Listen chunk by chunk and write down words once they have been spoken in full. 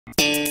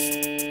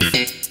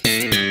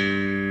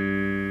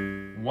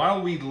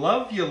While we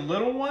love your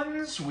little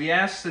ones, we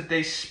ask that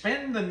they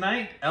spend the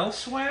night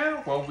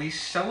elsewhere while we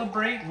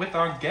celebrate with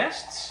our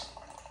guests.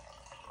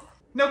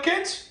 No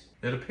kids?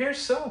 It appears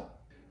so.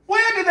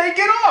 Where do they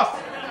get off?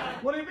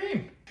 What do you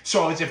mean?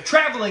 So as if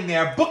traveling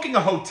there, booking a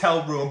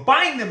hotel room,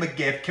 buying them a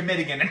gift,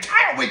 committing an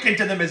entire weekend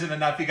to them isn't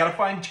enough. You gotta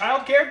find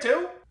childcare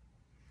too?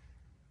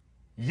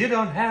 You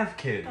don't have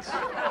kids.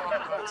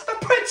 It's the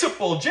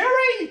principle,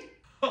 Jerry!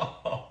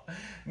 Oh,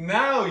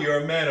 now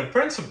you're a man of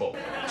principle.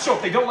 So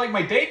if they don't like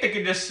my date, they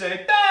can just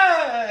say,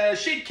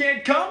 she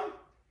can't come?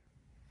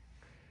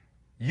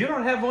 You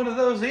don't have one of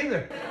those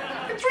either.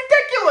 It's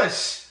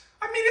ridiculous!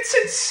 I mean, it's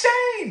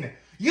insane!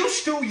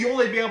 Used to, you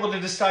only be able to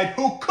decide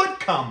who could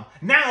come.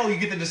 Now you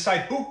get to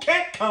decide who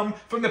can't come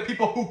from the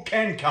people who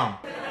can come.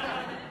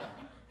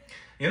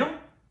 You know,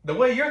 the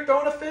way you're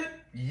throwing a fit,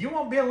 you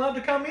won't be allowed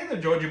to come either,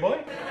 Georgie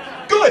boy.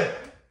 Good!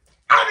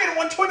 I didn't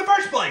want to in the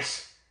first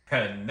place!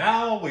 And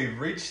now we've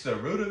reached the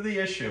root of the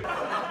issue.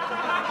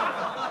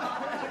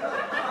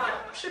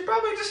 She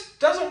probably just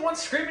doesn't want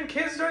screaming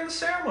kids during the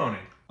ceremony.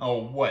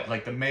 Oh, what?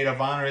 Like the maid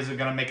of honor isn't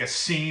gonna make a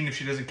scene if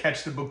she doesn't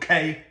catch the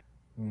bouquet?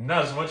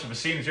 Not as much of a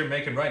scene as you're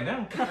making right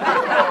now.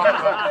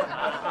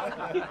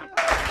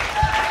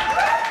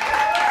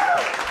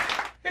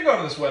 You're going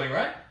to this wedding,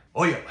 right?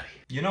 Oh yeah, buddy.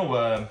 You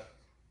know,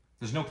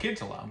 there's no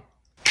kids allowed.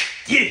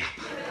 Yeah!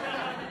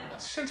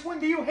 Since when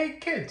do you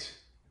hate kids?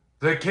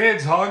 The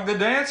kids hog the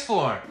dance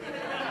floor.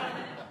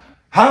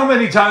 How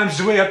many times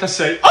do we have to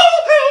say, "Oh,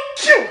 how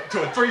cute,"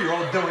 to a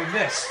 3-year-old doing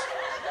this?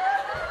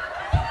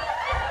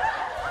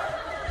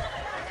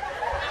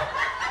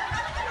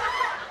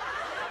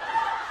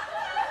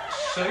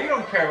 So you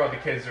don't care about the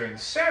kids during the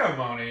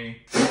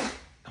ceremony,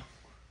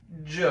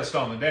 just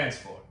on the dance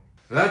floor.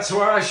 That's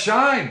where I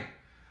shine.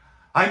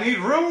 I need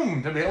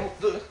room to be able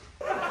to...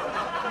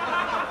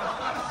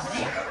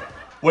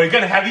 We're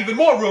gonna have even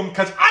more room,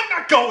 because I'm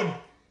not going!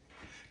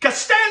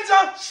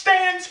 Costanza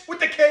stands with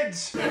the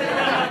kids!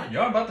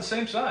 You're about the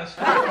same size.